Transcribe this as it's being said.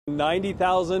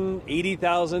$90,000, $80,000,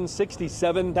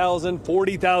 $67,000,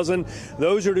 $40,000.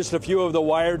 Those are just a few of the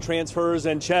wire transfers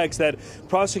and checks that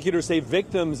prosecutors say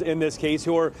victims in this case,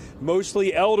 who are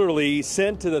mostly elderly,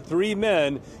 sent to the three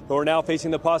men who are now facing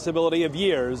the possibility of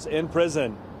years in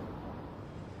prison.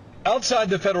 Outside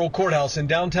the federal courthouse in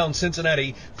downtown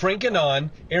Cincinnati, Frank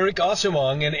Anon, Eric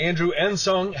Osamong, and Andrew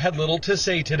Ensong had little to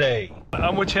say today.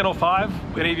 I'm with Channel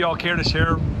 5. Any of y'all care to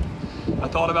share a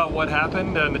thought about what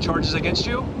happened and the charges against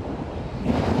you?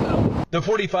 The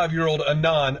 45-year-old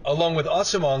Anon, along with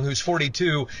Osamong, who's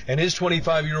 42, and his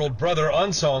 25-year-old brother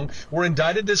Ensong, were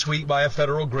indicted this week by a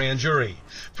federal grand jury.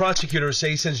 Prosecutors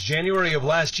say since January of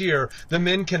last year, the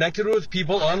men connected with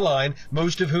people online,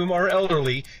 most of whom are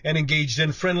elderly, and engaged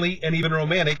in friendly and even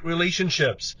romantic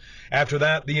relationships. After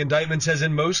that, the indictment says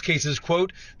in most cases,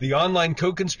 quote, the online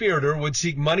co-conspirator would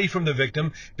seek money from the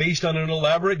victim based on an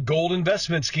elaborate gold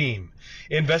investment scheme.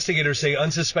 Investigators say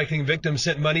unsuspecting victims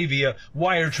sent money via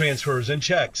wire transfers and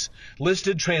checks.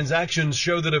 Listed transactions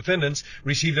show the defendants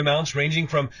received amounts ranging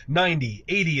from $90,000,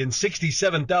 $80,000, and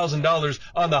 $67,000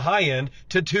 on the high end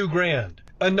to $2,000.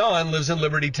 Anon lives in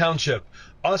Liberty Township.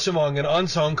 Osamong and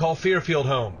Ensong call Fairfield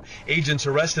home. Agents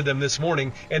arrested them this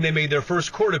morning, and they made their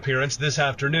first court appearance this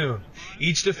afternoon.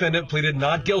 Each defendant pleaded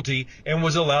not guilty and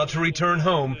was allowed to return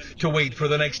home to wait for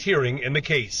the next hearing in the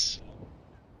case.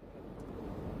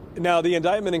 Now, the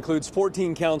indictment includes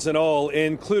 14 counts in all,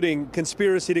 including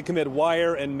conspiracy to commit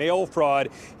wire and mail fraud.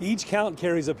 Each count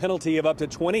carries a penalty of up to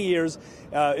 20 years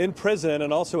in prison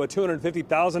and also a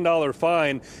 $250,000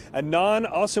 fine. Anon,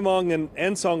 Osamong, and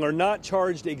Ensong are not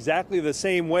charged exactly the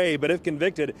same way, but if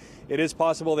convicted, it is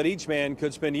possible that each man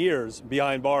could spend years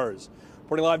behind bars.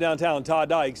 Reporting live downtown, Todd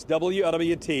Dykes,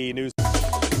 WLWT News.